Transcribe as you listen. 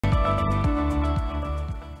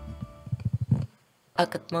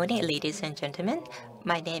Good morning, ladies and gentlemen.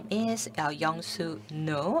 My name is Young-Soo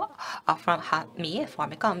No from Hanmi,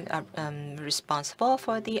 Pharm. I'm responsible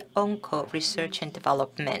for the onco research and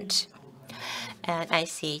development. And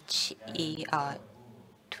ICH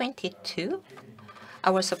E22, I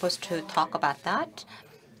was supposed to talk about that,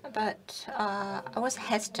 but I was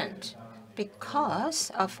hesitant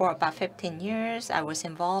because for about 15 years I was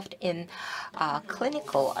involved in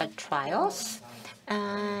clinical trials,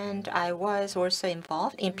 and I was also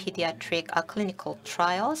involved in pediatric clinical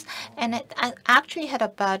trials, and I actually had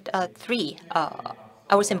about three.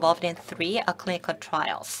 I was involved in three clinical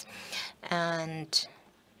trials, and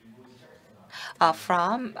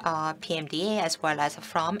from PMDA as well as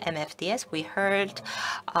from MFDS. We heard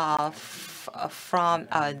from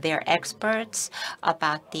their experts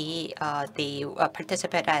about the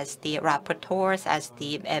participate as the rapporteurs, as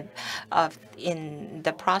the in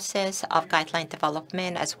the process of guideline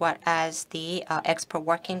development, as well as the expert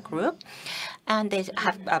working group, and they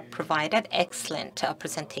have provided excellent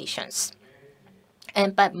presentations.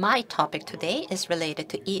 But my topic today is related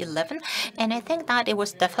to E11, and I think that it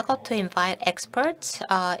was difficult to invite experts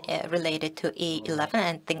related to E11,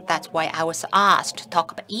 and I think that's why I was asked to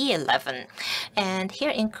talk about E11. And here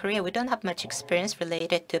in Korea, we don't have much experience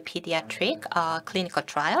related to pediatric clinical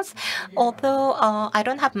trials, although I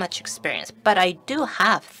don't have much experience, but I do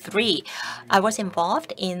have three. I was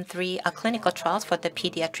involved in three clinical trials for the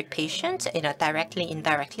pediatric patients, directly,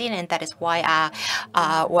 indirectly, and that is why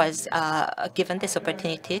I was given this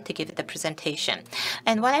opportunity to give the presentation.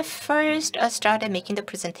 And when I first started making the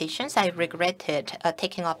presentations, I regretted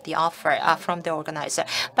taking up the offer from the organizer.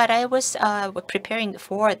 But I was preparing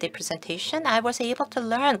for the presentation. I was able to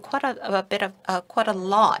learn quite a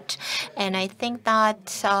lot, and I think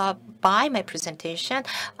that by my presentation,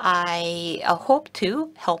 I hope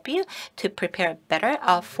to help you to prepare better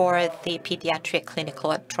for the pediatric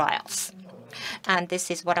clinical trials. And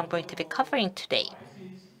this is what I'm going to be covering today.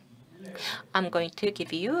 I'm going to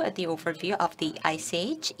give you the overview of the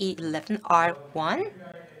ICH E11R1.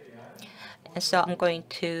 And so I'm going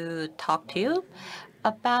to talk to you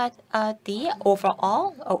about the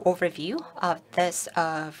overall overview of this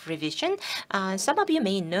revision. Some of you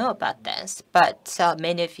may know about this, but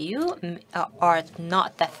many of you are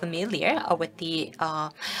not that familiar with the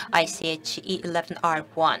ICH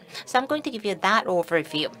E11R1. So I'm going to give you that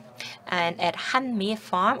overview. And at Hanmi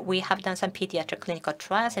Pharm, we have done some pediatric clinical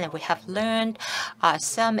trials, and we have learned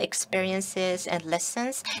some experiences and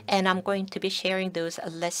lessons, and I'm going to be sharing those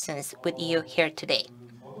lessons with you here today.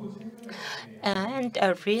 And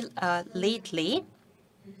lately,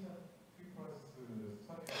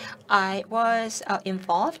 I was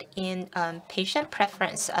involved in patient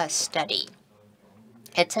preference study.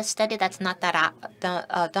 It's a study that's not that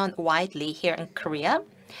done widely here in Korea.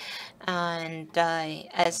 And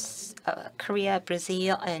as Korea,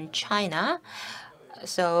 Brazil, and China,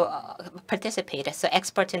 so participated. So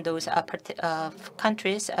experts in those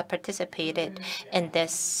countries participated in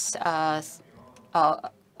this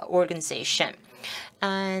organization.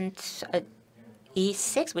 And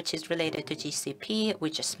E6, which is related to GCP, we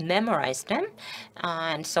just memorized them.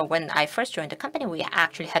 And so when I first joined the company, we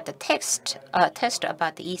actually had the test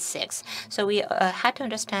about the E6. So we had to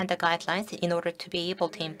understand the guidelines in order to be able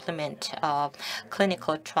to implement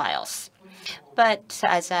clinical trials. But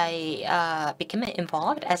as I became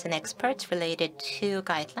involved as an expert related to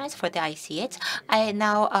guidelines for the ICH, I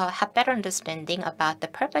now have better understanding about the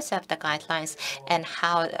purpose of the guidelines and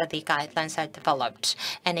how the guidelines are developed.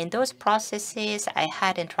 And in those processes, I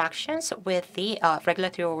had interactions with the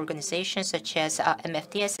regulatory organizations such as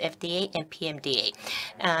MFDS, FDA, and PMDA.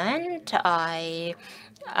 And I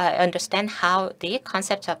understand how the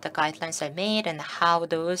concepts of the guidelines are made and how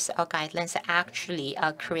those guidelines are actually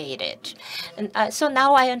created. And so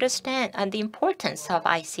now I understand the importance of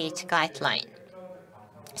ICH guideline.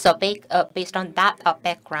 So based on that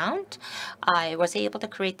background, I was able to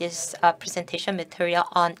create this presentation material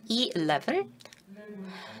on E11.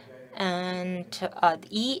 And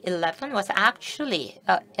E11 was actually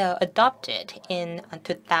adopted in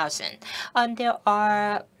 2000. There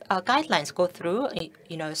are guidelines go through,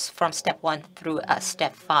 from step 1 through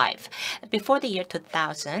step 5. Before the year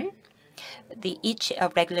 2000, each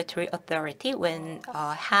regulatory authority, when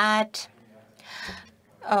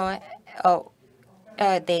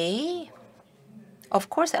they of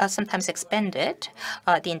course, sometimes expanded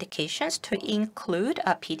the indications to include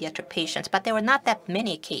pediatric patients, but there were not that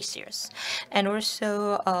many cases. And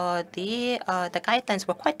also, the guidelines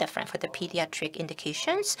were quite different for the pediatric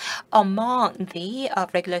indications among the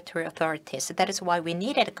regulatory authorities. That is why we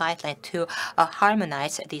needed a guideline to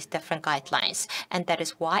harmonize these different guidelines. And that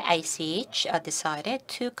is why ICH decided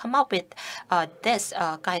to come up with this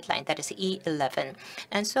guideline, that is E11.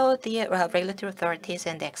 And so the regulatory authorities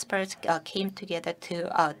and the experts came together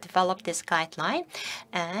to develop this guideline,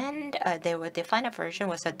 and the final version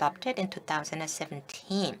was adopted in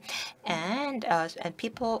 2017, and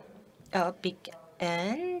people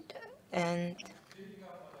began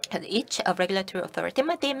and each regulatory authority,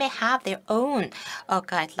 they may have their own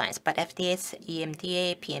guidelines, but FDA,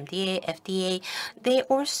 EMDA, PMDA, FDA, they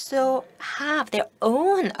also have their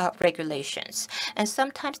own regulations. And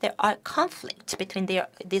sometimes there are conflicts between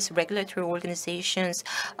these regulatory organizations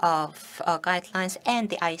of guidelines and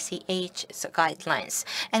the ICH guidelines.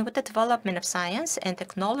 And with the development of science and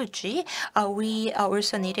technology, we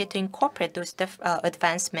also needed to incorporate those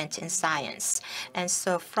advancements in science. And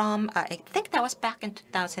so from, I think that was back in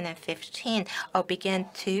 2015, began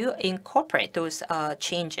to incorporate those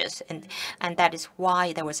changes, and that is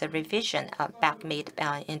why there was a revision back made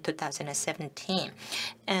in 2017.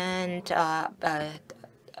 And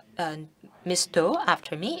Ms. Do,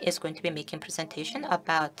 after me, is going to be making presentation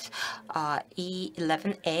about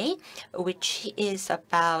E11A, which is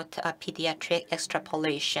about pediatric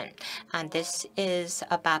extrapolation. And this is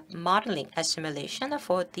about modeling a simulation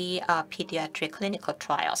for the pediatric clinical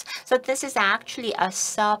trials. So this is actually a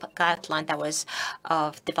sub-guideline that was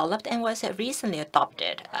developed and was recently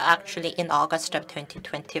adopted, actually in August of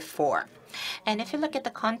 2024. And if you look at the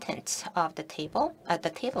contents of the table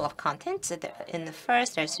of contents, in the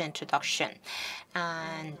first there's an introduction.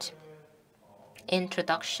 And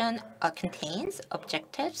introduction contains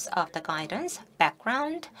objectives of the guidance,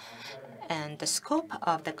 background, and the scope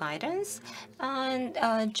of the guidance, and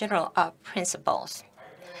general principles.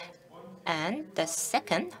 And the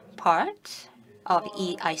second part of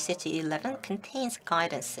ICH E11 contains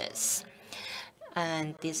guidances.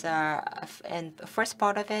 And the first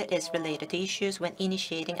part of it is related to issues when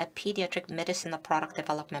initiating a pediatric medicinal product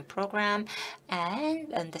development program,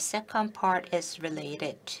 and the second part is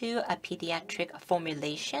related to pediatric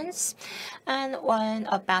formulations, and one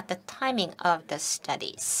about the timing of the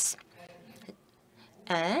studies.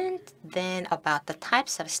 And then about the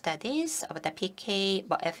types of studies of the PK,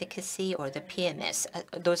 efficacy, or the PMS.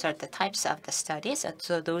 Those are the types of the studies.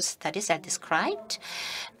 So those studies are described.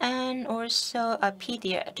 And also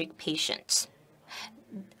pediatric patients.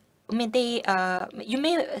 I mean, you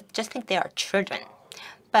may just think they are children,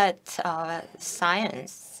 but by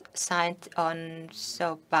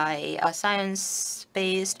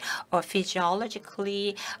science-based or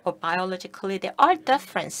physiologically or biologically, there are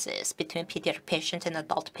differences between pediatric patients and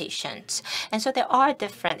adult patients. And so there are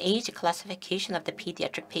different age classification of the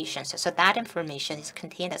pediatric patients. So that information is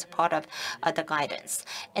contained as part of the guidance.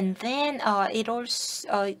 And then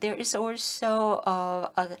there is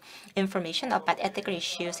also information about ethical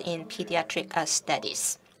issues in pediatric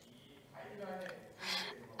studies.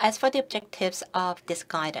 As for the objectives of this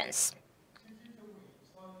guidance,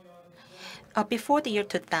 before the year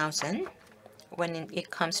 2000, when it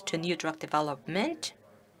comes to new drug development,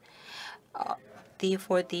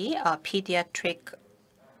 for the pediatric,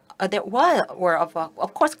 there were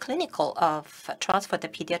of course clinical trials for the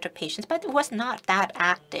pediatric patients, but it was not that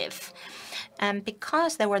active. And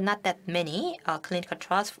because there were not that many clinical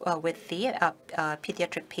trials with the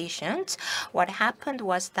pediatric patients, what happened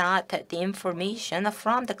was that the information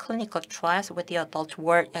from the clinical trials with the adults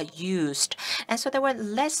were used. And so there were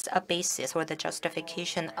less basis or the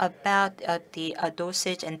justification about the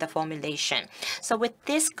dosage and the formulation. So with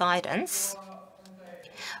this guidance,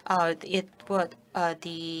 the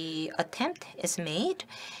attempt is made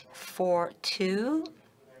to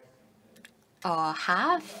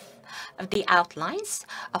have the outlines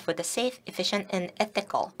for the safe, efficient, and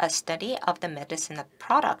ethical study of the medicinal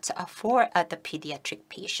products for the pediatric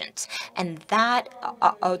patients. And that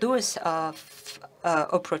those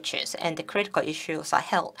approaches and the critical issues are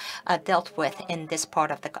dealt with in this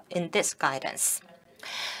part of this guidance.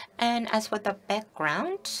 And as for the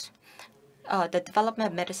background, the development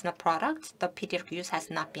of medicinal products, the pediatric use has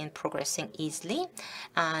not been progressing easily,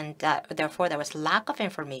 and therefore there was lack of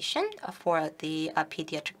information for the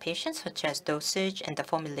pediatric patients, such as dosage and the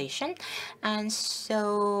formulation. And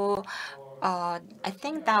so I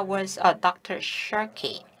think that was Dr.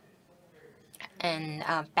 Sharkey, and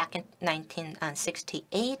back in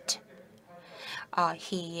 1968.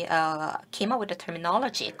 he came up with a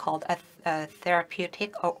terminology called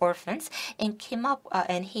therapeutic orphans, and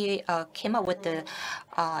he came up with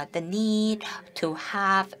the need to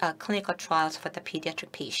have clinical trials for the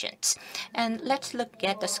pediatric patients. And let's look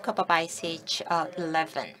at the scope of ICH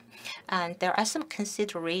 11. And there are some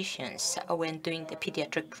considerations when doing the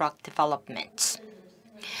pediatric drug development.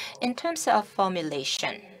 In terms of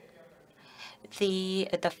formulation, the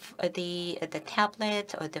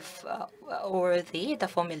tablet or the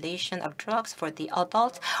formulation of drugs for the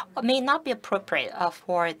adults may not be appropriate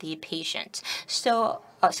for the patient. So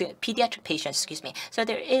pediatric patients, excuse me. So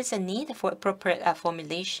there is a need for appropriate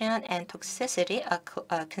formulation and toxicity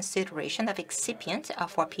consideration of excipients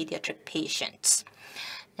for pediatric patients.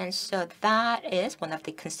 And so that is one of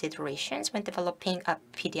the considerations when developing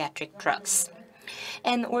pediatric drugs.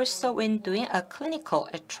 And also when doing clinical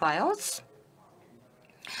trials,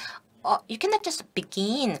 you cannot just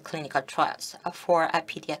begin clinical trials for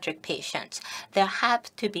pediatric patients. There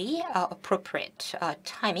have to be appropriate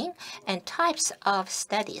timing and types of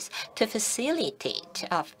studies to facilitate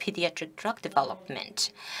pediatric drug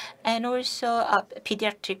development. And also,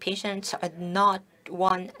 pediatric patients are not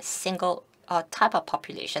one single type of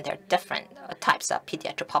population. There are different types of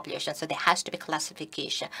pediatric population, so there has to be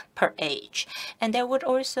classification per age. And there would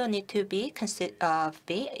also need to be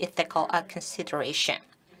ethical consideration.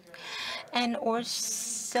 And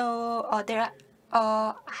also, there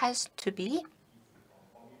has to be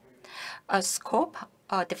a scope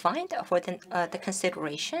defined for the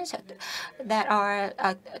considerations that are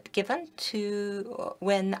given to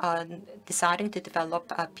when deciding to develop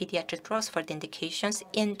pediatric drugs for the indications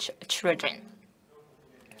in children.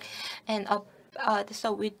 And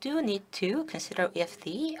so we do need to consider if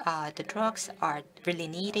the drugs are really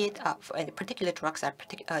needed, and particular drugs are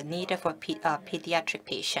needed for pediatric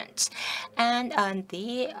patients. And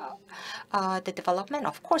the development,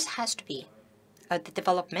 of course, has to be the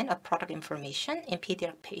development of product information in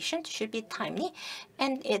pediatric patients should be timely,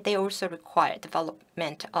 and they also require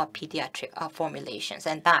development of pediatric formulations,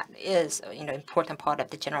 and that is important part of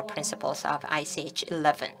the general principles of ICH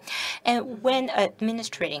 11. And when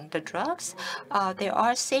administering the drugs, there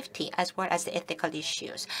are safety as well as the ethical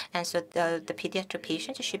issues, and so the pediatric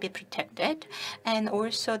patients should be protected, and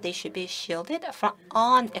also they should be shielded from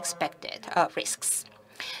unexpected risks.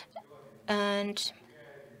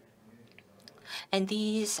 And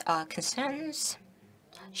these concerns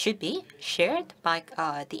should be shared by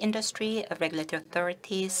the industry, regulatory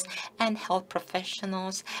authorities, and health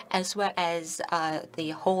professionals, as well as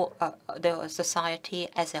the society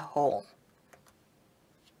as a whole.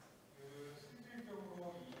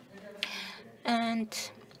 And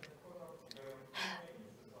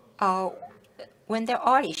when there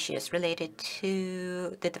are issues related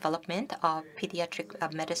to the development of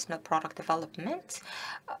pediatric medicinal product development,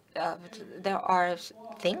 there are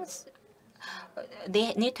things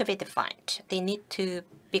they need to be defined. They need to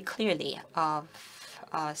be clearly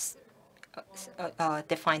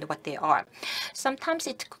defined what they are. Sometimes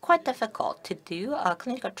it's quite difficult to do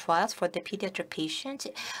clinical trials for the pediatric patients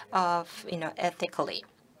ethically.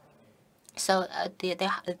 So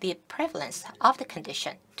the prevalence of the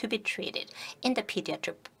condition to be treated in the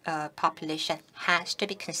pediatric population has to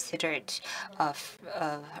be considered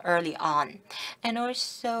early on. And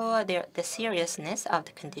also the seriousness of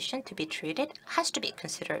the condition to be treated has to be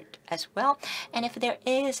considered as well. And if there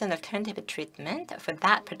is an alternative treatment for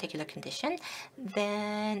that particular condition,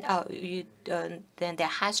 then then there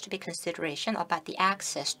has to be consideration about the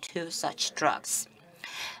access to such drugs.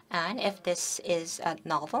 And if this is a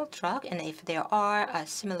novel drug, and if there are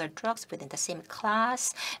similar drugs within the same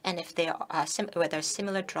class, and if there are whether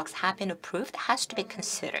similar drugs have been approved, has to be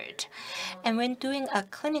considered. And when doing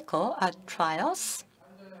clinical trials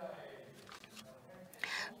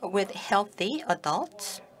with healthy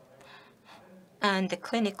adults, and the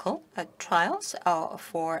clinical trials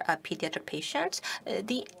for pediatric patients,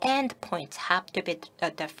 the endpoints have to be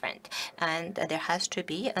different, and there has to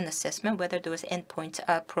be an assessment whether those endpoints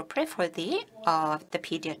are appropriate for the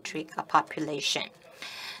pediatric population.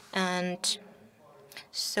 And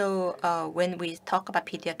so when we talk about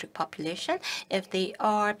pediatric population, if they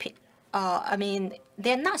are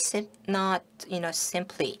they're not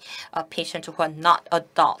simply patients who are not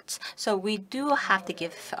adults. So we do have to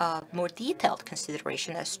give more detailed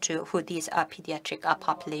consideration as to who these pediatric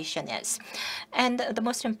population is. And the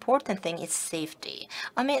most important thing is safety.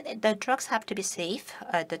 The drugs have to be safe,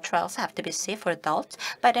 the trials have to be safe for adults,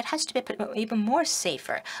 but it has to be even more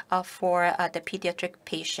safer for the pediatric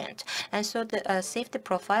patient. And so the safety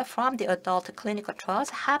profile from the adult clinical trials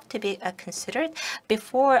have to be considered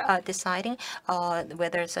before this deciding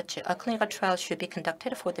whether such a clinical trial should be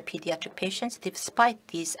conducted for the pediatric patients despite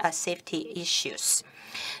these safety issues.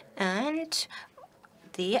 And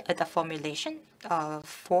the formulation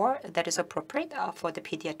that is appropriate for the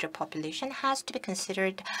pediatric population has to be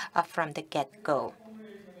considered from the get-go.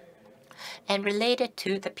 And related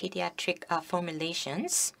to the pediatric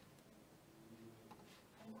formulations,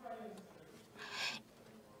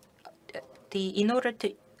 in order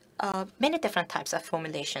to many different types of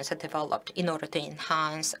formulations are developed in order to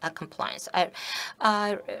enhance compliance.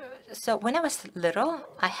 So when I was little,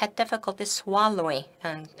 I had difficulty swallowing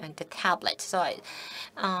the tablet. So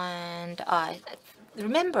I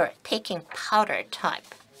remember taking powder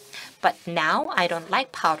type, but now I don't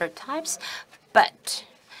like powder types. But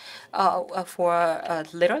for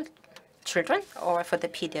little children or for the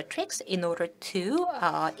pediatrics, in order to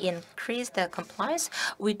increase the compliance,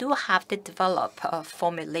 we do have to develop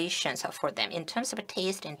formulations for them. In terms of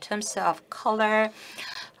taste, in terms of color,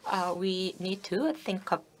 we need to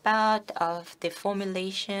think about the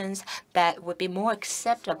formulations that would be more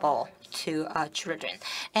acceptable to children.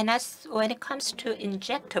 And as when it comes to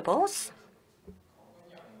injectables,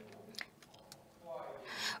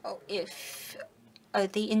 if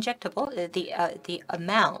the injectable, the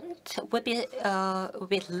amount would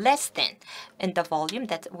be less than in the volume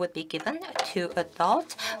that would be given to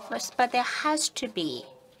adults, but there has to be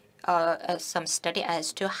some study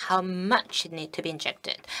as to how much need to be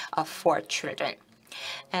injected for children.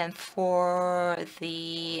 And for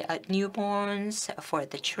the newborns, for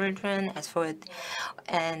the children,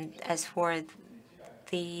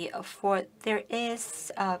 there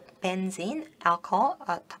is benzene alcohol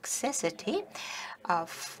toxicity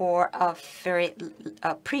for very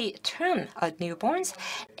preterm newborns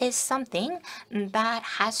is something that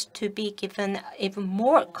has to be given even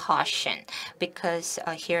more caution, because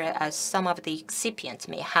here some of the excipients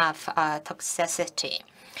may have toxicity.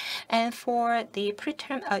 And for the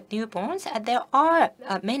preterm newborns, there are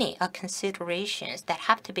many considerations that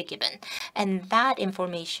have to be given, and that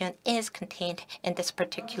information is contained in this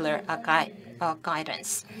particular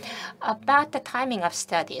guidance. About the timing of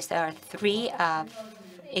studies, there are three.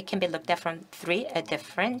 It can be looked at from three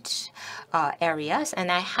different areas, and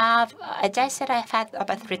I have, as I said, I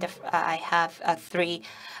have three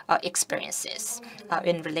experiences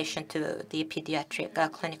in relation to the pediatric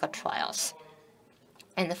clinical trials.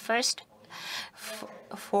 And the first,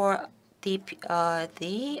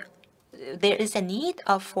 there is a need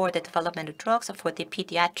for the development of drugs for the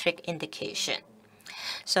pediatric indication.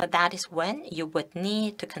 So that is when you would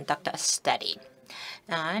need to conduct a study.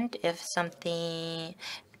 And if something,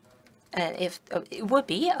 if it would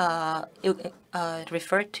be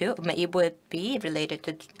referred to, it would be related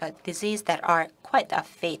to disease that are quite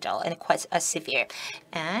fatal and quite severe,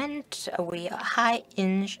 and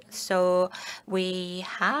so we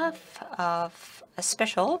have a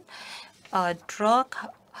special drug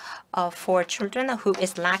for children who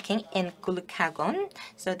is lacking in glucagon.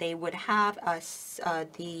 So they would have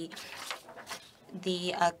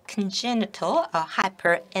the congenital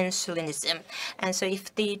hyperinsulinism, and so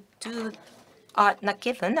if they are not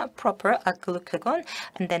given a proper glucagon,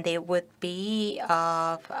 and then they would be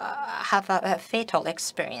have a fatal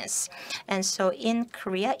experience. And so in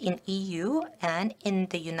Korea, in EU, and in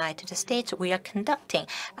the United States, we are conducting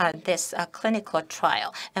this clinical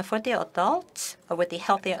trial. And for the adults, with the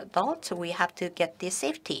healthy adults, we have to get the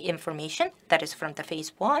safety information that is from the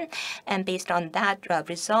phase 1, and based on that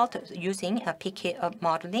result, using PK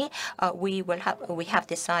modeling, we have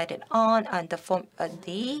decided on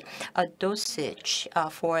the dosage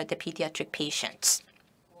for the pediatric patients.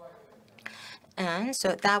 And so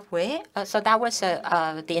that way, that was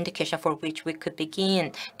the indication for which we could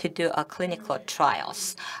begin to do clinical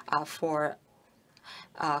trials for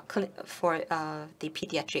the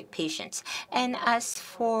pediatric patients. And as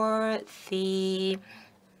for the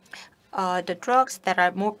drugs that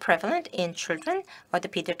are more prevalent in children or the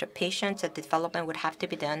pediatric patients, the development would have to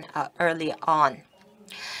be done early on.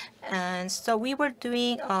 And so we were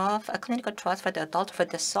doing clinical trials for the adult for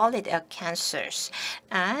the solid cancers.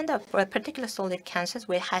 And for particular solid cancers,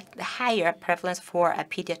 we had higher prevalence for a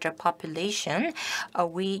pediatric population.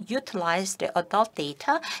 We utilized the adult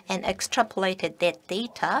data and extrapolated that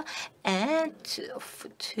data and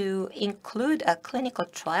to include clinical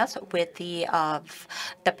trials with the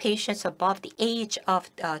patients above the age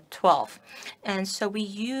of 12. And so we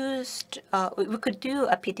could do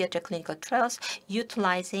a pediatric clinical trials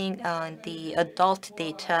utilizing the adult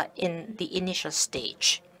data in the initial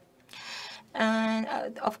stage. And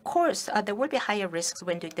of course, there will be higher risks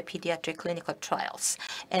when doing the pediatric clinical trials.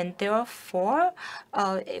 And therefore,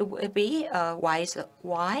 it would be wise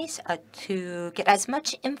to get as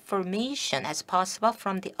much information as possible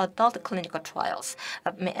from the adult clinical trials.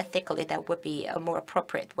 Ethically, that would be a more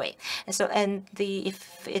appropriate way. And so,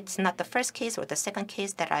 if it's not the first case or the second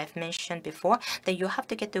case that I've mentioned before, then you have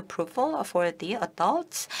to get the approval for the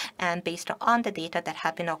adults. And based on the data that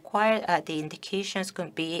have been acquired, the indications can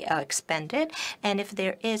be expanded. And if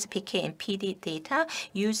there is PK and PD data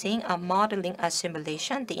using a modeling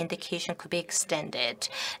simulation, the indication could be extended.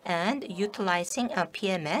 And utilizing a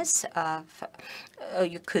PMS,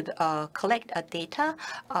 you could collect data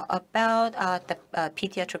about the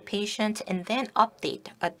pediatric patients and then update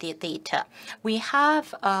the data. We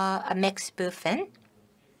have a mexbufen,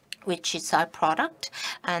 which is our product,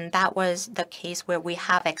 and that was the case where we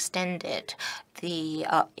have extended the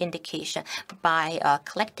indication by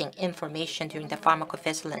collecting information during the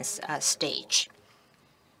pharmacovigilance stage.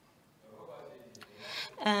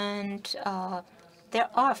 And there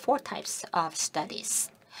are 4 types of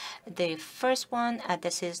studies. The first one,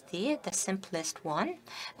 this is the simplest one,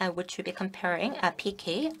 which will be comparing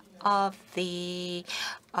PK of the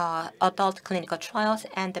adult clinical trials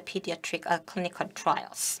and the pediatric clinical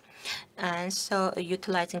trials. And so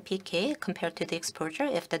utilizing PK compared to the exposure,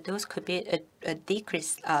 if the dose could be a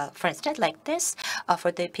decrease, for instance, like this,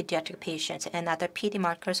 for the pediatric patients, and other PD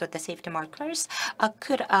markers or the safety markers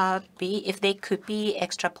could be, if they could be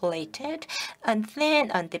extrapolated, and then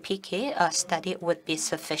the PK study would be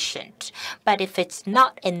sufficient. But if it's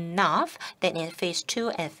not enough, then in phase 2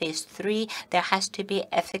 and phase 3, there has to be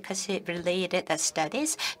efficacy-related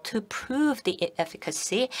studies to prove the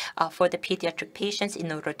efficacy for the pediatric patients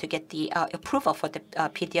in order to get the approval for the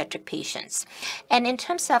pediatric patients. And in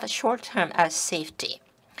terms of short-term safety,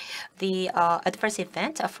 the adverse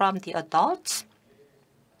events from the adults,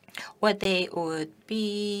 what they would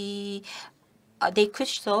be, they could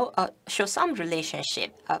show some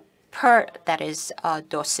relationship per, that is,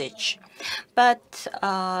 dosage. But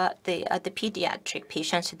the pediatric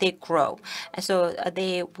patients, they grow, and so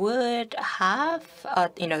they would have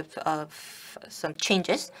some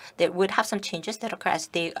changes. They would have some changes that occur as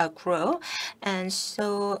they grow, and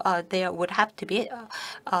so there would have to be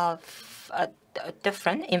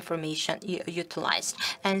different information utilized.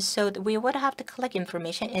 And so we would have to collect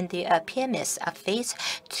information in the PMS phase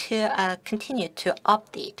to continue to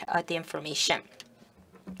update the information.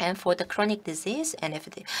 And for the chronic disease,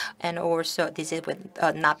 and also disease with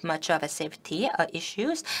not much of a safety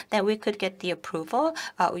issues, then we could get the approval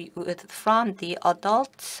from the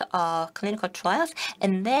adult clinical trials,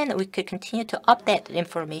 and then we could continue to update the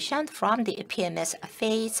information from the PMS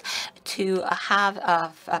phase to have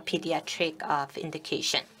a pediatric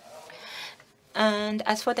indication. And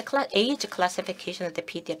as for the age classification of the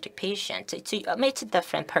pediatric patient, it's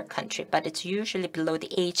different per country, but it's usually below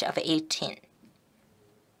the age of 18.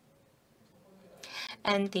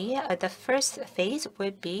 And the first phase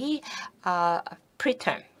would be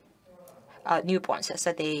preterm newborns. So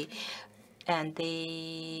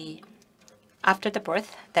after the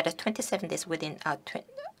birth, that is 27 days within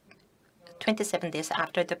 27 days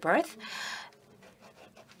after the birth,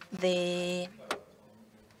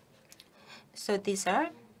 so these are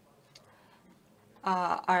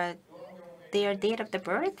their date of the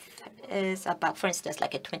birth is about, for instance,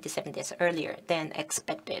 like 27 days earlier than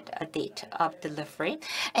expected date of delivery.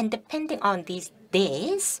 And depending on these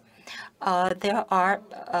days, there are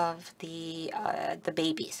the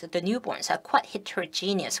babies, the newborns are quite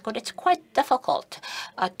heterogeneous, but it's quite difficult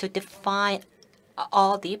to define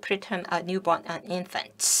all the preterm newborn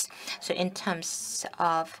infants. So in terms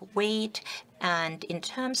of weight and in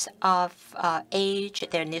terms of age,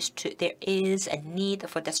 there is a need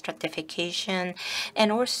for the stratification,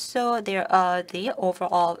 and also the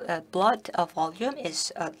overall blood volume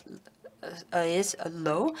is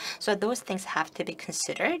low, so those things have to be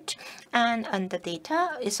considered. And the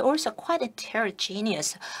data is also quite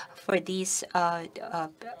heterogeneous for these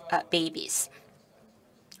babies.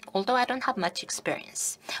 Although I don't have much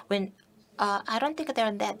experience, I don't think there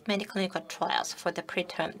are that many clinical trials for the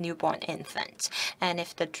preterm newborn infants. And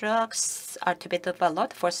if the drugs are to be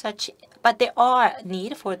developed for such, but there are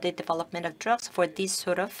need for the development of drugs for these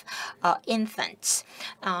sort of infants,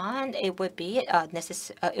 and it would be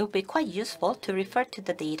it would be quite useful to refer to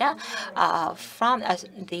the data from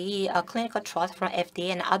the clinical trials from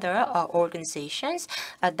FDA and other organizations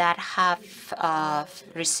that have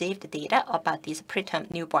received data about these preterm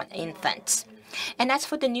newborn infants. And as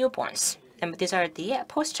for the newborns, and these are the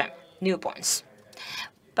post-term newborns,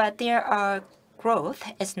 but their growth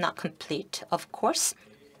is not complete, of course.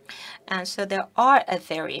 And so there are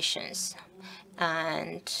variations.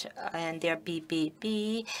 And their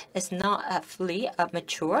BBB is not fully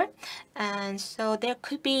mature, and so there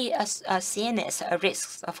could be a CNS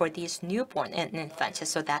risks for these newborn and infants.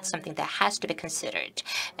 So that's something that has to be considered.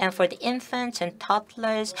 And for the infants and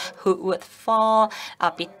toddlers who would fall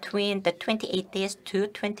between the 28 days to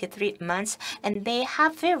 23 months, and they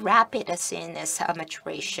have very rapid CNS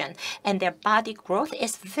maturation, and their body growth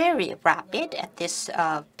is very rapid at this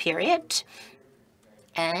period.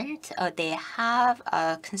 And they have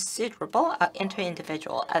a considerable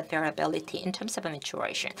inter-individual variability in terms of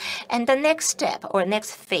maturation. And the next step or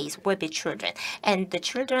next phase would be children. And the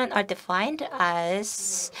children are defined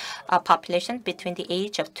as a population between the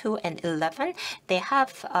age of 2 and 11. They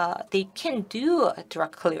can do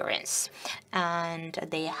drug clearance, and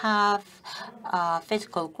they have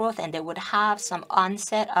physical growth, and they would have some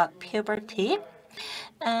onset of puberty.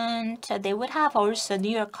 And they would have also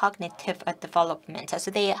neurocognitive development.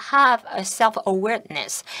 So they have a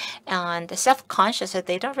self-awareness and self-conscious.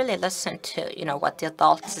 They don't really listen to what the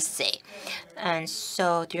adults say. And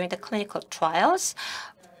so during the clinical trials,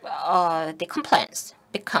 the compliance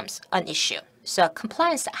becomes an issue. So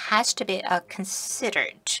compliance has to be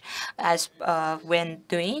considered as when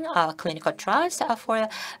doing clinical trials for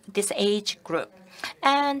this age group.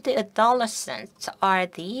 And the adolescents are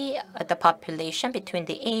the population between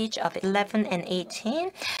the age of 11 and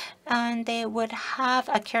 18, and they would have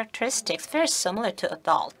characteristics very similar to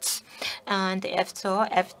adults. And if so,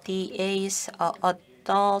 FDA's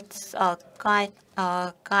adults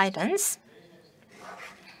guidance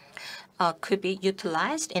could be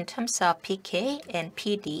utilized in terms of PK and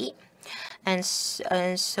PD. And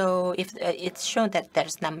so if it's shown that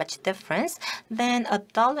there's not much difference, then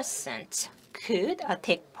adolescents could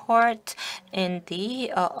take part in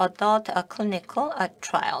the adult clinical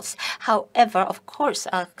trials. However, of course,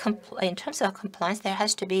 in terms of compliance, there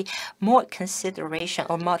has to be more consideration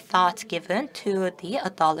or more thought given to the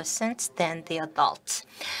adolescents than the adults.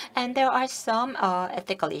 And there are some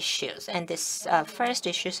ethical issues, and this first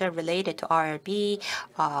issues are related to IRB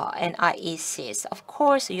and IECs. Of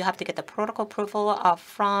course, you have to get the protocol approval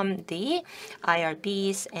from the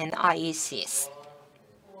IRBs and IECs.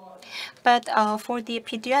 But for the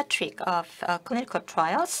pediatric clinical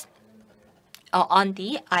trials on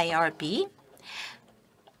the IRB,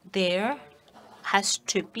 there has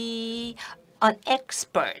to be an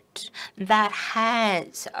expert that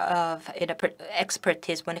has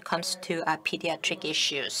expertise when it comes to pediatric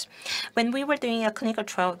issues. When we were doing a clinical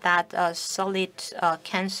trial that solid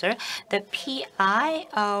cancer, the PI,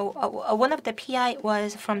 one of the PI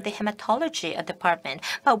was from the hematology department,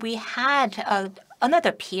 but we had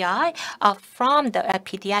another PI from the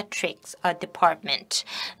pediatrics department.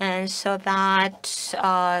 And so that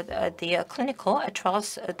the clinical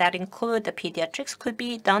trials that include the pediatrics could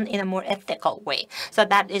be done in a more ethical way. So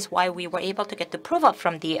that is why we were able to get approval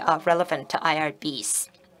from the relevant IRBs.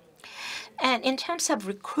 And in terms of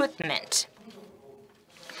recruitment,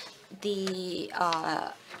 these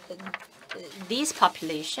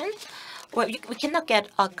populations, well, we cannot get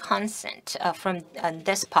a consent from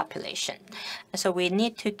this population. So we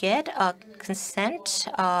need to get a consent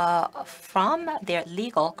from their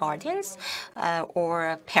legal guardians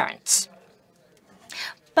or parents.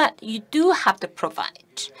 But you do have to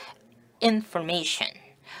provide information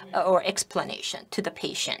or explanation to the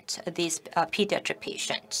patient, these pediatric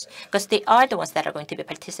patients, because they are the ones that are going to be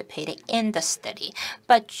participating in the study.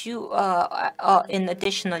 But you, in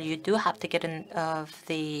addition, you do have to get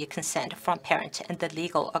the consent from parents and the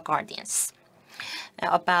legal guardians.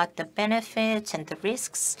 About the benefits and the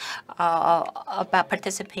risks about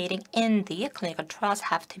participating in the clinical trials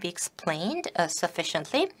have to be explained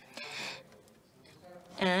sufficiently.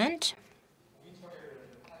 And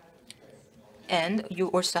you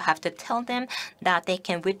also have to tell them that they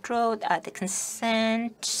can withdraw the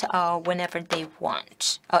consent whenever they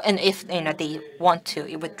want, and if they want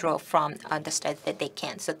to withdraw from the study, that they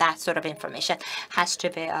can. So that sort of information has to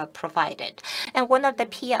be provided. And one of the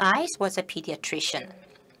PIs was a pediatrician.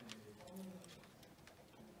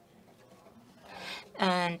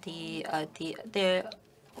 And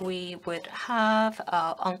we would have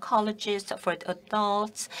oncologists for the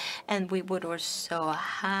adults, and we would also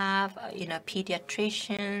have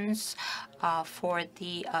pediatricians for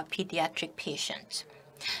the pediatric patients.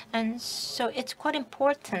 And so it's quite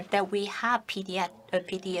important that we have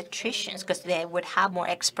pediatricians, because they would have more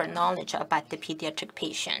expert knowledge about the pediatric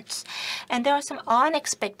patients. And there are some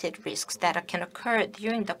unexpected risks that can occur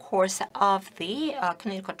during the course of the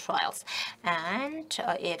clinical trials. And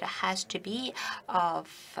it has to be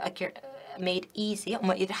made easy.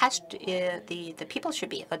 Well, it has to, the people should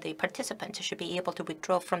be, the participants should be able to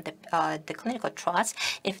withdraw from the clinical trials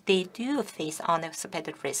if they do face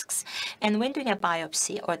unexpected risks. And when doing a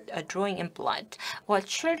biopsy or drawing in blood, well,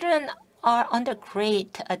 children are under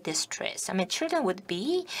great distress. I mean, children would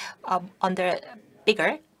be under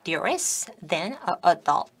bigger duress than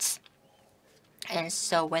adults. And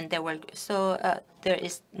so when there were there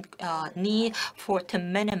is need to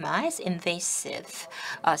minimize invasive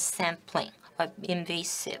sampling,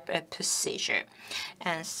 invasive procedure,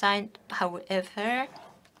 and however.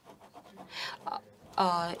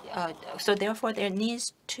 So therefore, there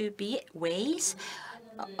needs to be ways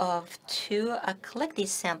to collect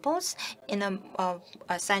these samples in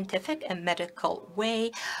a scientific and medical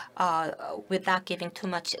way without giving too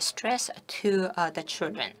much stress to the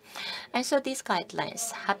children. And so these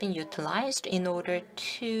guidelines have been utilized in order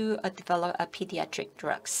to develop pediatric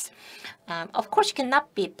drugs. Of course, you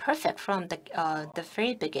cannot be perfect from the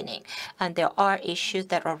very beginning, and there are issues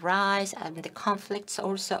that arise, and the conflicts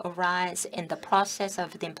also arise in the process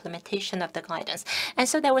of the implementation of the guidance. And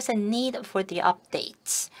so there was a need for the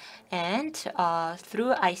updates. And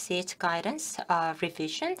through ICH guidance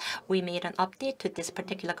revision, we made an update to this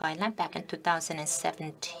particular guideline back in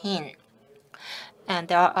 2017. And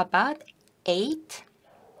there are about 8.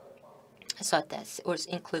 So that also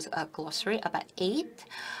includes a glossary. About 8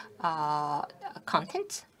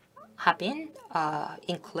 contents have been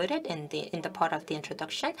included in the part of the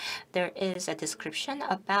introduction. There is a description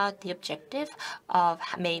about the objective of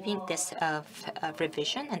making this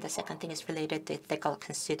revision, and the second thing is related to ethical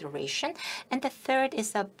consideration, and the third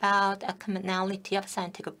is about a commonality of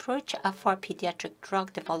scientific approach for pediatric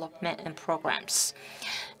drug development and programs.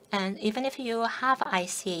 And even if you have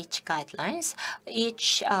ICH guidelines,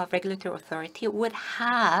 each regulatory authority would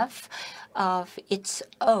have its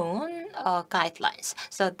own guidelines.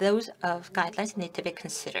 So those guidelines need to be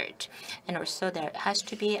considered. And also there has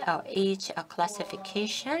to be age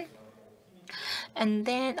classification. And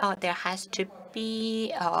then there has to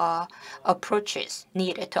be approaches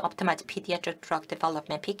needed to optimize pediatric drug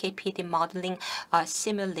development. PK/PD modeling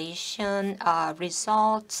simulation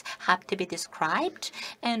results have to be described,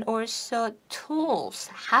 and also tools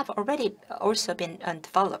have already also been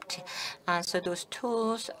developed. So those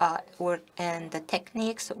tools and the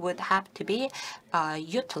techniques would have to be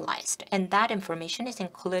utilized, and that information is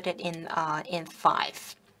included in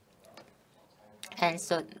 5. And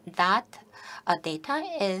so that data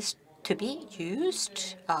is to be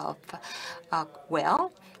used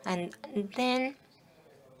well. And then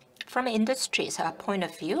from an industry's point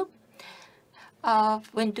of view,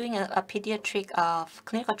 when doing a pediatric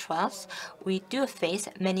clinical trials, we do face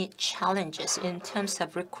many challenges in terms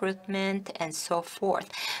of recruitment and so forth.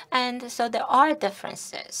 And so there are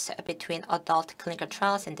differences between adult clinical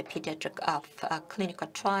trials and the pediatric clinical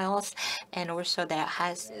trials. And also there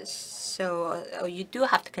you do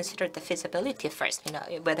have to consider the feasibility first,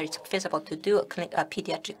 whether it's feasible to do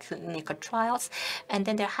pediatric clinical trials. And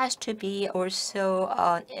then there has to be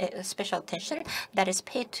also special attention that is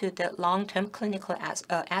paid to the long-term clinical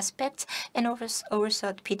aspects, and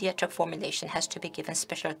also the pediatric formulation has to be given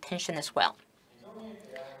special attention as well.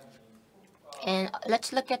 And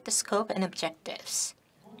let's look at the scope and objectives.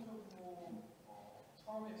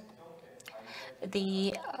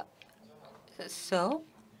 The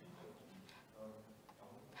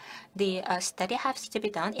study has to be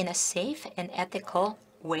done in a safe and ethical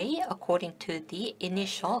way according to the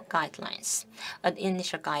initial guidelines,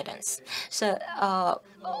 initial guidance. So,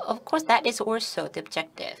 of course, that is also the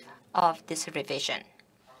objective of this revision.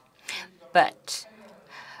 But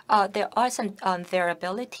there are some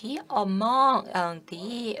variability among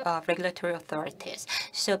the regulatory authorities.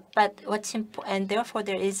 So, but what's important, and therefore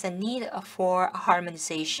there is a need for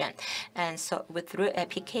harmonization. And so, through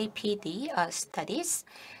PK/PD studies,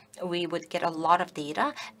 we would get a lot of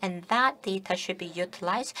data, and that data should be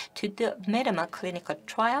utilized to do minimum clinical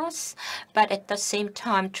trials, but at the same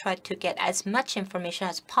time try to get as much information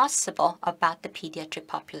as possible about the pediatric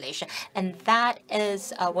population. And that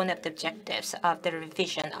is one of the objectives of the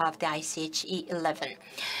revision of the ICH E11.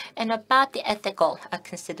 And about the ethical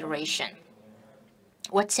consideration,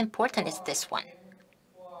 what's important is this one: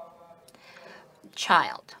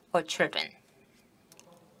 child or children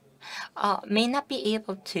may not be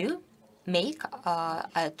able to make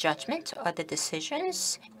a judgment or the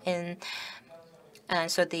decisions And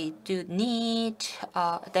so they do need,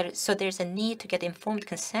 so there's a need to get informed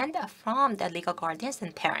consent from the legal guardians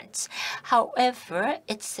and parents. However,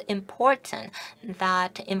 it's important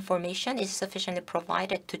that information is sufficiently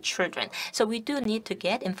provided to children. So we do need to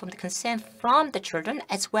get informed consent from the children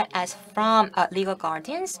as well as from legal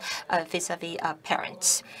guardians vis-a-vis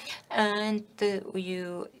parents. And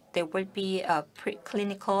there will be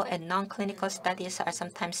preclinical and non-clinical studies are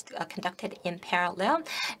sometimes conducted in parallel,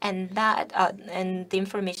 and the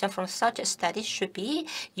information from such studies should be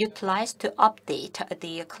utilized to update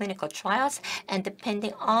the clinical trials. And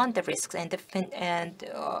depending on the risks and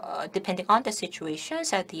depending on the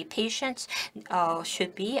situations, the patients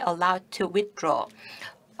should be allowed to withdraw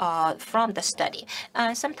from the study.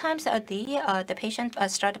 Sometimes the patient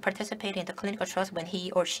started participating in the clinical trials when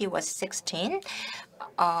he or she was 16.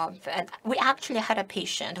 And we actually had a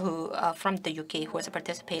patient who from the UK who was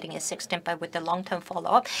participating in 16, but with the long-term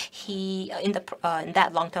follow-up, in that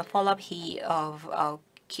long-term follow-up he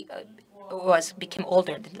became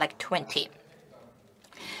older, like 20.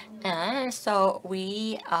 And so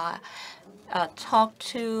we talked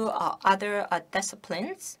to other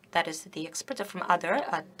disciplines, that is the experts from other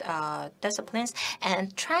disciplines,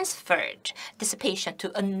 and transferred this patient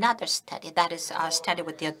to another study, that is a study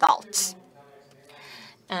with the adults.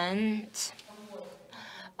 And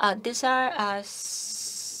these are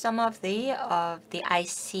some of the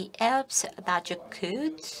ICFs that you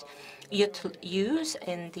could use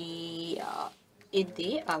in the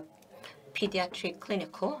pediatric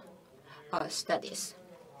clinical studies.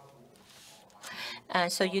 And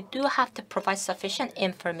so you do have to provide sufficient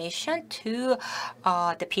information to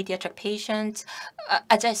the pediatric patients.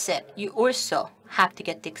 As I said, you also have to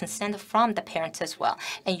get the consent from the parents as well.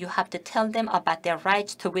 And you have to tell them about their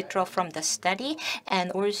rights to withdraw from the study.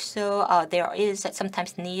 And also there is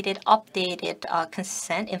sometimes needed updated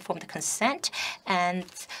consent, informed consent. And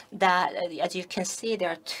that, as you can see,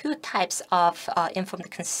 there are two types of informed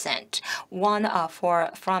consent. One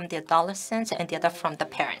from the adolescents and the other from the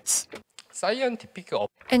parents.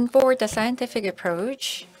 And for the scientific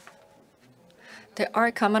approach, there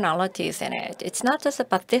are commonalities in it. It's not just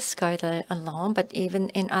about this guideline alone, but even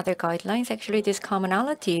in other guidelines, actually this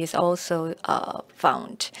commonality is also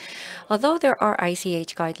found. Although there are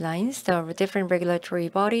ICH guidelines, the different regulatory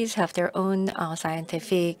bodies have their own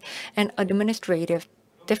scientific and administrative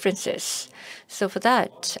differences. So for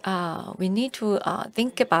that, we need to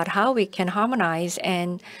think about how we can harmonize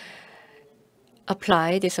and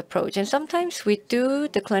apply this approach. And sometimes we do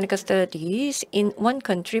the clinical studies in one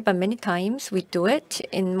country, but many times we do it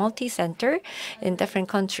in multi-center in different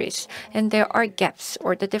countries. And there are gaps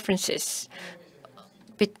or the differences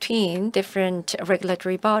between different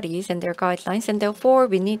regulatory bodies and their guidelines. And therefore,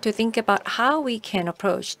 we need to think about how we can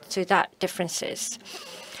approach to that differences.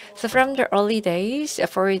 So from the early days,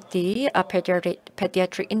 for the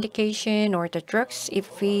pediatric indication or the drugs,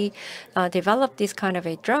 if we develop this kind of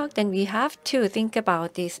a drug, then we have to think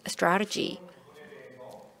about this strategy.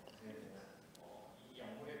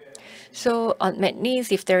 So unmet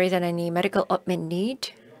needs, if there isn't any medical unmet need,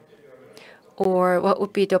 or what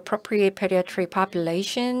would be the appropriate pediatric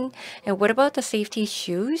population, and what about the safety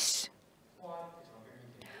issues?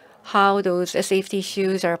 How those safety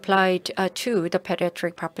issues are applied to the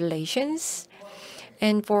pediatric populations.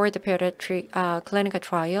 And for the pediatric clinical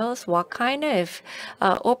trials, what kind of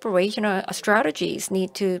operational strategies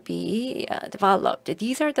need to be developed?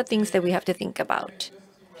 These are the things that we have to think about.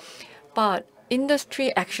 But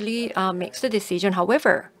industry actually makes the decision.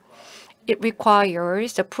 However, it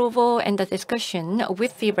requires approval and the discussion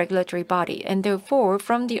with the regulatory body. And therefore,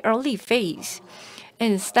 from the early phase,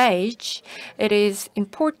 and stage, it is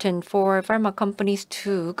important for pharma companies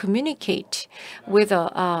to communicate with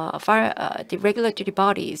the regulatory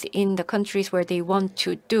bodies in the countries where they want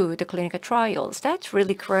to do the clinical trials. That's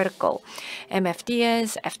really critical.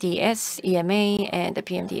 MFDS, FDS, EMA, and the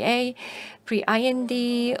PMDA, pre-IND,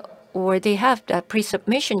 or they have the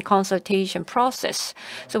pre-submission consultation process.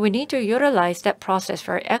 So we need to utilize that process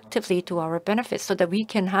very actively to our benefit so that we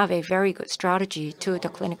can have a very good strategy to the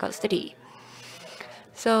clinical study.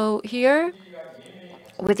 So here,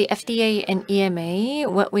 with the FDA and EMA,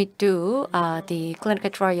 what we do, the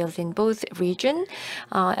clinical trials in both regions,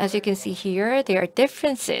 as you can see here, there are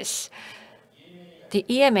differences. The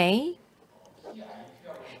EMA,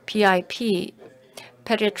 PIP,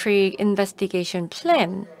 Pediatric Investigation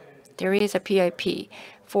Plan, there is a PIP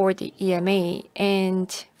for the EMA,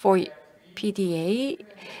 and for PDA,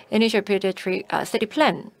 Initial Pediatric Study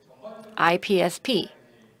Plan, IPSP.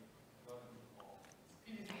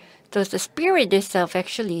 So the spirit itself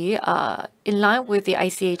actually in line with the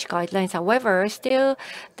ICH guidelines. However, still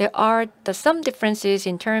there are some differences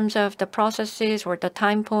in terms of the processes or the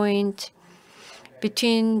time point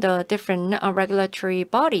between the different regulatory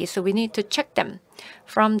bodies. So we need to check them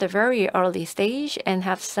from the very early stage and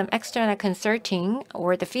have some external consulting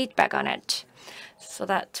or the feedback on it so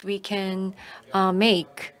that we can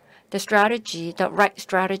make the strategy, the right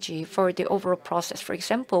strategy for the overall process. For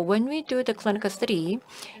example, when we do the clinical study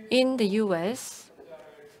in the US,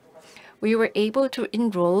 we were able to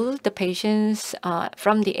enroll the patients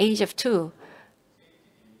from the age of 2.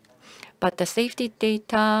 But the safety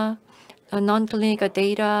data, non-clinical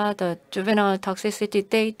data, the juvenile toxicity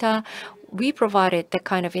data, we provided that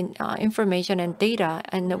kind of information and data,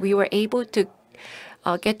 and we were able to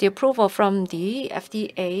get the approval from the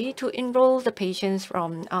FDA to enroll the patients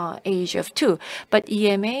from age of 2. But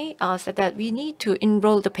EMA said that we need to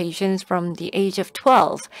enroll the patients from the age of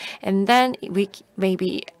 12, and then we may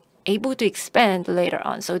be able to expand later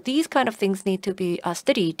on. So these kind of things need to be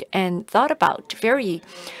studied and thought about very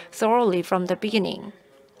thoroughly from the beginning.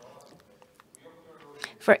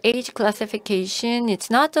 For age classification, it's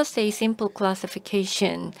not just a simple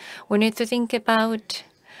classification. We need to think about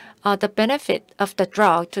the benefit of the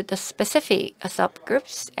drug to the specific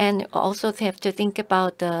subgroups, and also have to think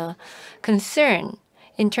about the concern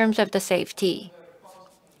in terms of the safety.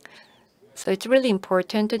 So it's really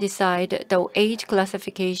important to decide the age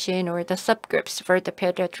classification or the subgroups for the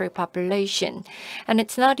pediatric population. And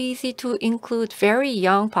it's not easy to include very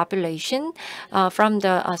young population from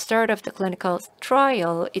the start of the clinical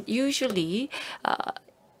trial. It usually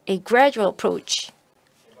a gradual approach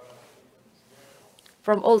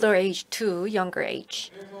from older age to younger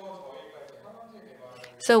age.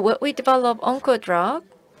 So what we develop onco drug,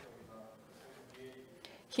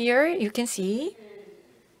 here you can see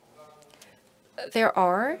there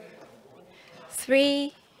are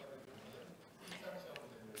 3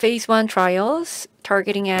 phase 1 trials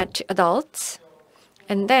targeting at adults,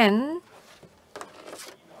 and then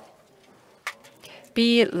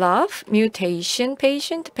BLOF mutation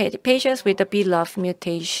patients with the BLOF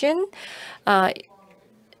mutation.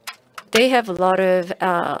 They have a lot of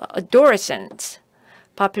adolescent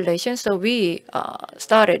population, so we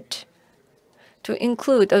started to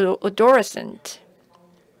include adolescent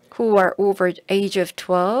who are over the age of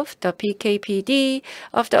 12. The PK/PD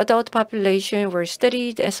of the adult population were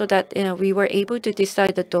studied so that we were able to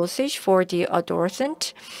decide the dosage for the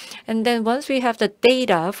adolescent. And then once we have the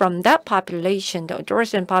data from that population, the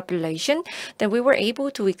adolescent population, then we were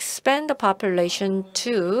able to expand the population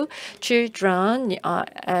to children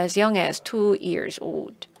as young as 2 years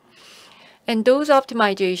old. And dose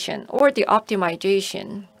optimization or the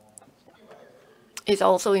optimization is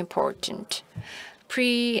also important.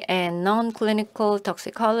 Pre and non-clinical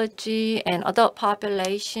toxicology and adult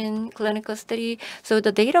population clinical study. So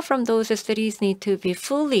the data from those studies need to be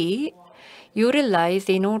fully utilized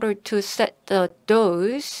in order to set the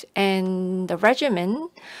dose and the regimen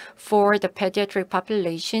for the pediatric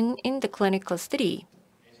population in the clinical study.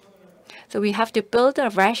 So we have to build a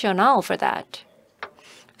rationale for that.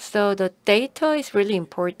 So the data is really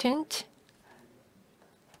important.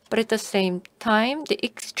 But at the same time, the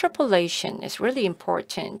extrapolation is really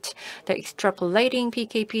important. The extrapolating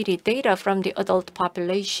PK/PD data from the adult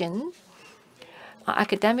population,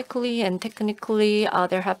 academically and technically,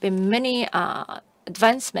 there have been many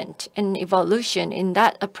advancement and evolution in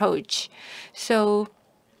that approach. So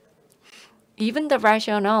even the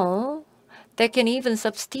rationale that can even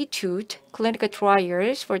substitute clinical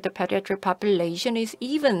trials for the pediatric population is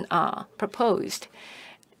even proposed.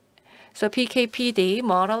 So PK/PD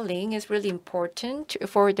modeling is really important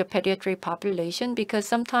for the pediatric population because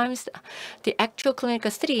sometimes the actual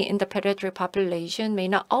clinical study in the pediatric population may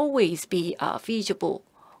not always be feasible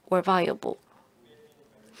or viable.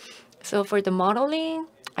 So for the modeling,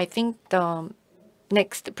 I think the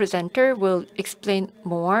next presenter will explain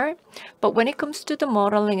more. But when it comes to the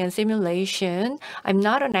modeling and simulation, I'm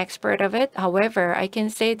not an expert of it. However, I can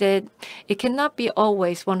say that it cannot be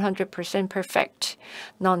always 100% perfect.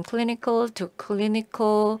 Non-clinical to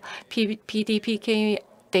clinical PD/PK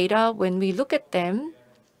data, when we look at them,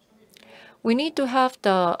 we need to have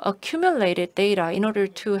the accumulated data in order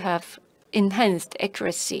to have enhanced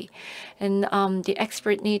accuracy. And the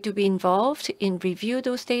expert need to be involved in review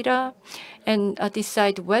those data and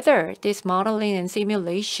decide whether this modeling and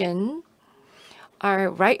simulation are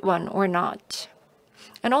right one or not.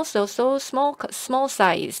 And also, so small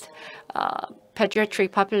sized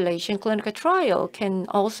pediatric population clinical trial can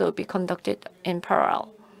also be conducted in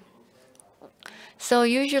parallel. So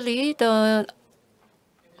usually the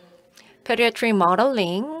pediatric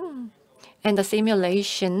modeling and the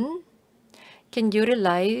simulation can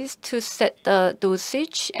utilize to set the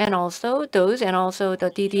dosage and also dose and also the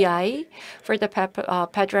DDI for the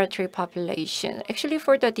pediatric population. Actually,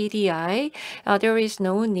 for the DDI, there is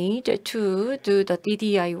no need to do the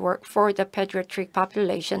DDI work for the pediatric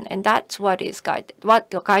population, and that's what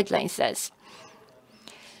the guideline says.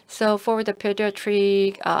 So for the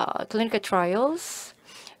pediatric clinical trials,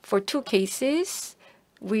 for 2 cases,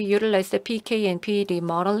 we utilize the PK and PD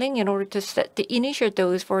modeling in order to set the initial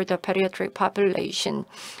dose for the pediatric population.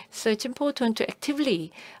 So it's important to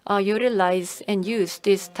actively utilize and use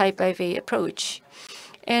this type of a approach.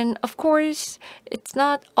 And of course, it's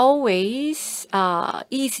not always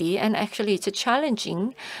easy, and actually it's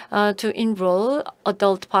challenging to enroll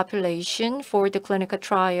adult population for the clinical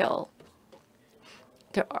trial.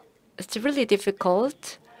 It's really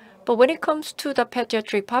difficult. But when it comes to the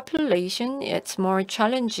pediatric population, it's more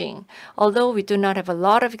challenging. Although we do not have a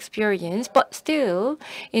lot of experience, but still,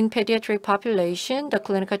 in pediatric population, the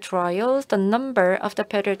clinical trials, the number of the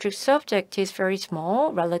pediatric subject is very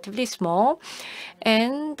small, relatively small,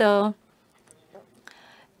 and the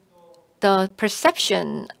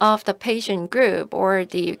perception of the patient group or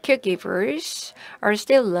the caregivers are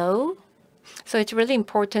still low. So it's really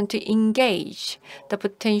important to engage the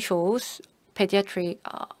potential pediatric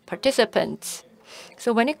participants.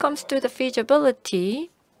 So when it comes to the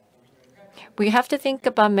feasibility, we have to think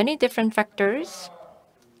about many different factors.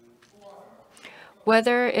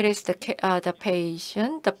 Whether it is the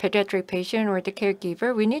patient, the pediatric patient, or the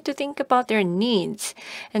caregiver, we need to think about their needs,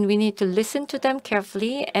 and we need to listen to them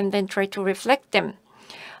carefully and then try to reflect them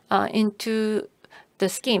into the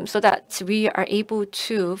scheme so that we are able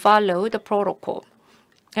to follow the protocol.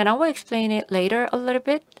 And I will explain it later a little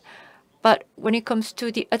bit. But when it comes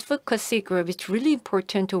to the advocacy group, it's really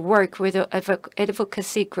important to work with the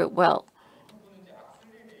advocacy group well.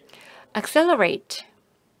 Accelerate.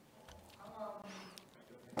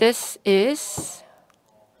 This is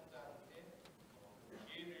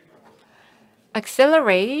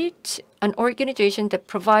Accelerate, an organization that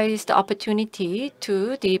provides the opportunity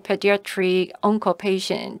to the pediatric onco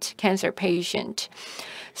patient, cancer patient.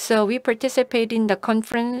 So we participate in the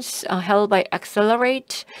conference held by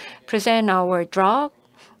Accelerate, present our drug,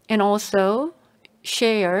 and also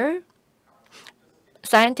share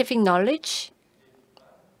scientific knowledge,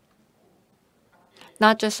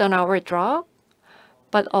 not just on our drug,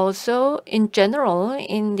 but also in general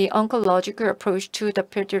in the oncological approach to the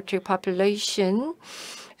pediatric population.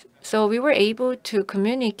 So we were able to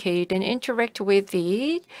communicate and interact with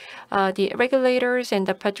the regulators and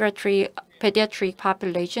the pediatric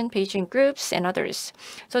population, patient groups, and others.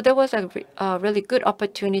 So there was a really good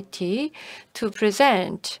opportunity to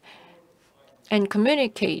present and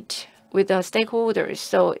communicate with the stakeholders.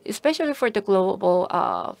 So especially for the global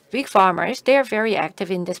big pharmas, they are very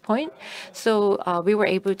active in this point. So we were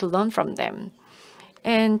able to learn from them.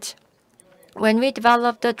 And when we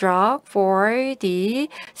developed the drug for the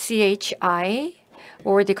CHI,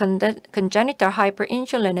 or the congenital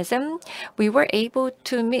hyperinsulinism, we were able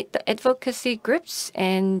to meet the advocacy groups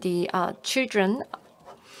and the children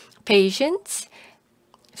patients.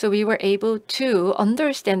 So we were able to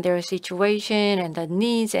understand their situation and the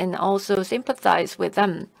needs and also sympathize with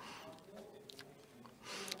them.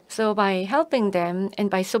 So by helping them and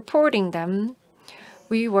by supporting them,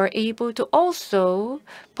 we were able to also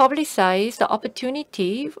publicize the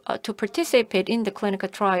opportunity to participate in the clinical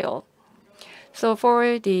trial. So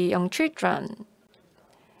for the young children,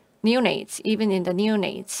 neonates, even in the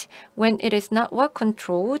neonates, when it is not well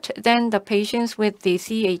controlled, then the patients with the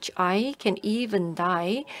CHI can even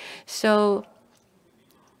die. So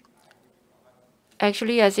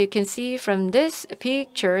actually, as you can see from this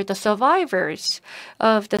picture, the survivors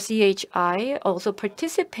of the CHI also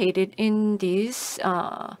participated in this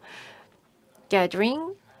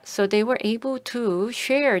gathering. So they were able to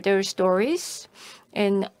share their stories,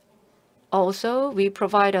 and also we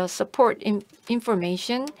provide a support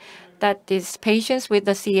information that these patients with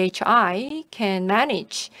the CHI can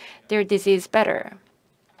manage their disease better.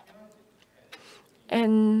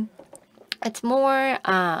 And it's more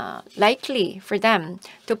likely for them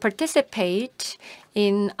to participate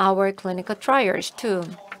in our clinical trials too.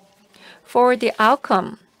 For the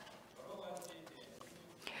outcome,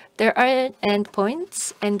 there are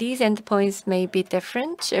endpoints, and these endpoints may be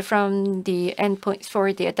different from the endpoints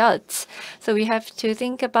for the adults. So we have to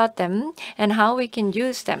think about them and how we can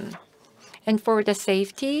use them. And for the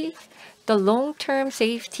safety, the long-term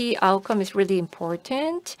safety outcome is really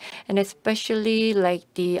important, and especially like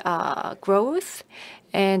the growth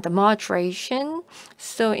and the moderation.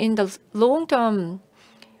 So in the long-term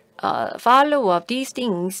follow-up, these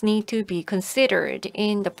things need to be considered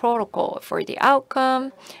in the protocol. For the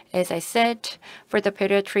outcome, as I said, for the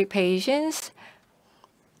pediatric patients,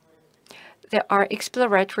 there are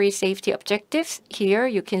exploratory safety objectives. Here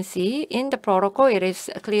you can see in the protocol it is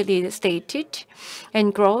clearly stated.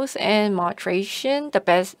 And growth and moderation, the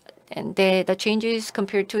best and the changes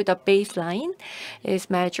compared to the baseline is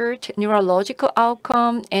measured. Neurological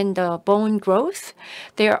outcome and the bone growth,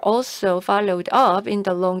 they are also followed up in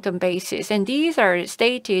the long-term basis. And these are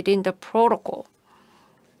stated in the protocol.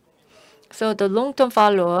 So the long-term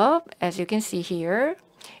follow-up, as you can see here,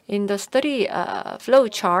 in the study flow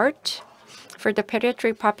chart, for the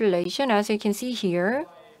pediatric population, as you can see here,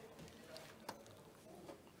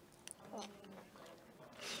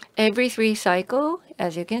 every 3 cycles,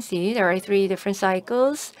 as you can see, there are 3 different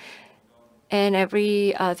cycles. And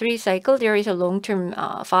every 3 cycles, there is a long-term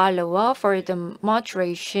follow-up for the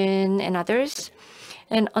moderation and others.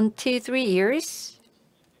 And until 3 years,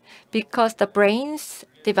 because the brains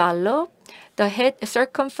develop, the head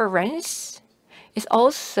circumference is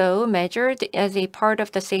also measured as a part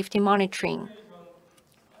of the safety monitoring.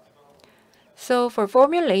 So for the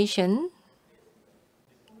formulation,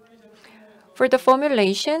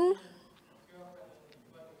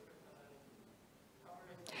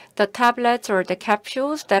 the tablets or the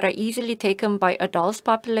capsules that are easily taken by adults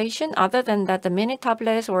population, other than that, the mini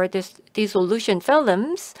tablets or dissolution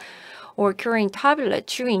films or chewing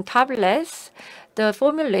tablets, the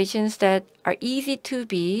formulations that are easy to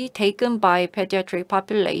be taken by pediatric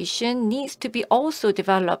population needs to be also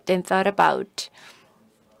developed and thought about.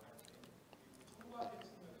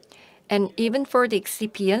 And even for the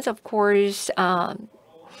excipients, of course,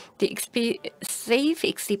 the safe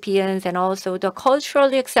excipients and also the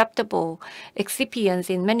culturally acceptable excipients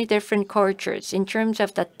in many different cultures in terms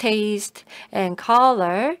of the taste and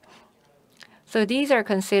color. So these are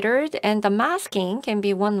considered, and the masking can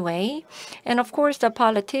be one way. And of course, the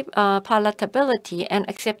palatability and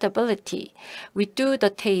acceptability. We do the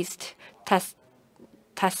taste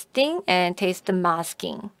testing and taste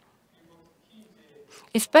masking.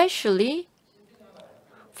 Especially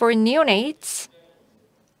for neonates,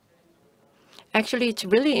 actually it's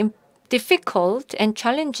really difficult and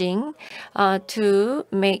challenging to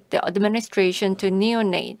make the administration to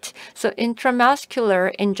neonate. So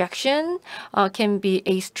intramuscular injection can be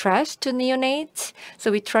a stress to neonates.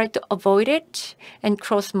 So we try to avoid it, and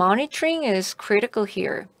cross-monitoring is critical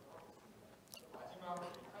here.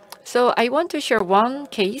 So I want to share one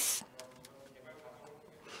case.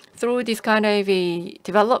 Through this kind of a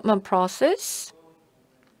development process,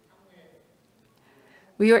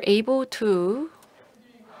 we are able to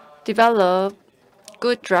develop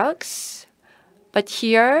good drugs. But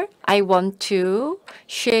here, I want to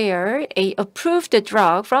share a approved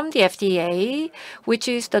drug from the FDA, which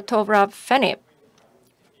is the tovorafenib.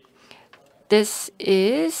 This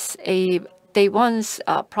is a Day One's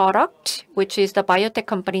product, which is the biotech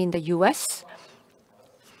company in the US.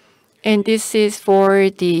 And this is for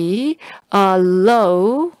the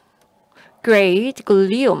low-grade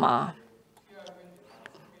glioma.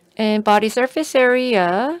 And body surface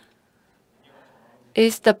area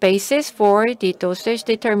is the basis for the dosage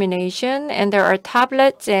determination. And there are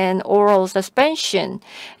tablets and oral suspension.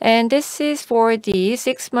 And this is for the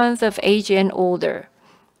 6 months of age and older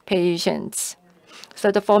patients. So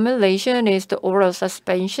the formulation is the oral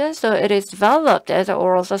suspension. So it is developed as an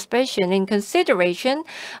oral suspension in consideration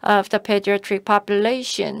of the pediatric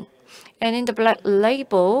population. And in the black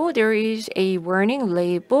label, there is a warning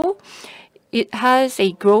label. It has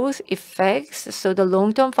a growth effects. So the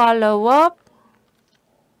long-term follow-up,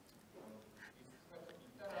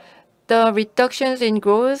 the reductions in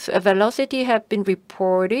growth velocity have been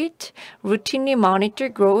reported. Routinely monitor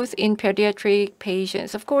growth in pediatric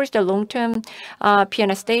patients. Of course, the long-term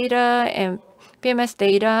PNS data and PMS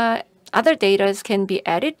data, other data can be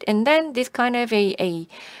added, and then this kind of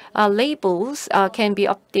labels can be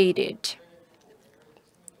updated.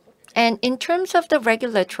 And in terms of the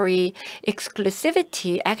regulatory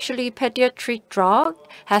exclusivity, actually pediatric drug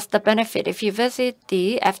has the benefit. If you visit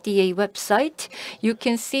the FDA website, you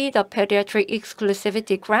can see the pediatric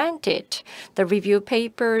exclusivity granted, the review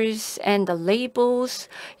papers and the labels.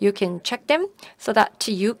 You can check them so that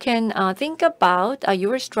you can think about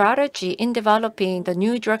your strategy in developing the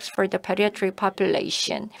new drugs for the pediatric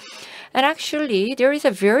population. And actually, there is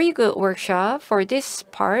a very good workshop for this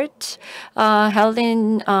part held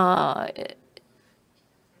in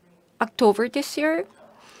October this year.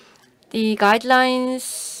 The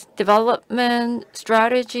guidelines, development,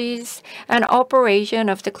 strategies, and operation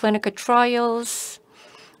of the clinical trials.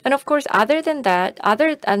 And of course, other than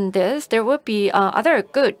this, there will be other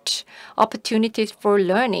good opportunities for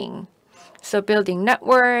learning. So building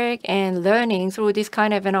network and learning through this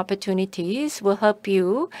kind of an opportunities will help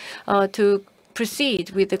you to proceed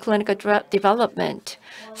with the clinical development.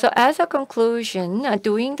 So as a conclusion,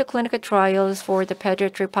 doing the clinical trials for the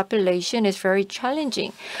pediatric population is very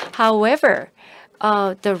challenging. However,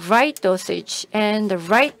 the right dosage and the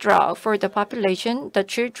right drug for the population, the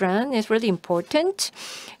children, is really important.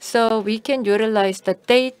 So we can utilize the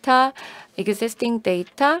data, existing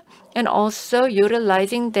data, and also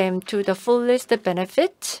utilizing them to the fullest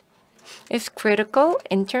benefit is critical.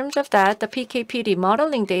 In terms of that, the PK/PD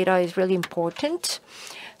modeling data is really important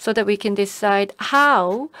so that we can decide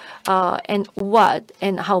how and what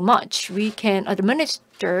and how much we can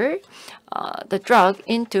administer the drug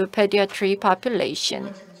into pediatric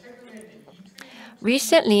population.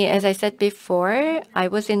 Recently, as I said before, I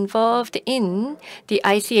was involved in the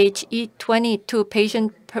ICH E22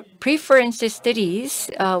 patient preference studies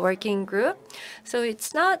working group. So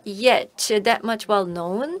it's not yet that much well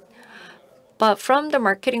known, but from the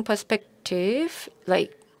marketing perspective,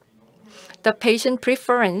 like the patient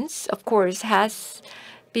preference, of course, has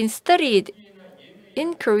been studied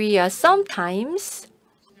in Korea sometimes.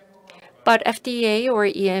 But FDA or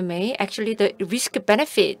EMA, actually the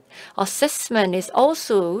risk-benefit assessment is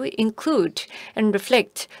also include and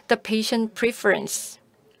reflect the patient preference.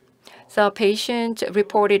 So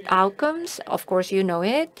patient-reported outcomes, of course, you know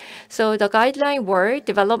it. So the guideline work,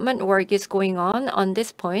 development work is going on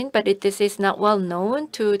this point, but this is not well known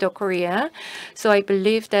to the Korea. So I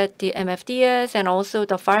believe that the MFDS and also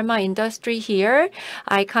the pharma industry here,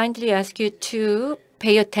 I kindly ask you to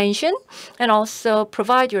pay attention and also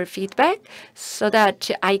provide your feedback so that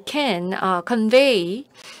I can convey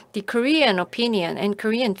the Korean opinion and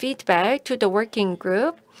Korean feedback to the working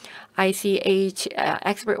group, ICH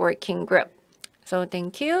expert working group. So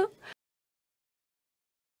thank you.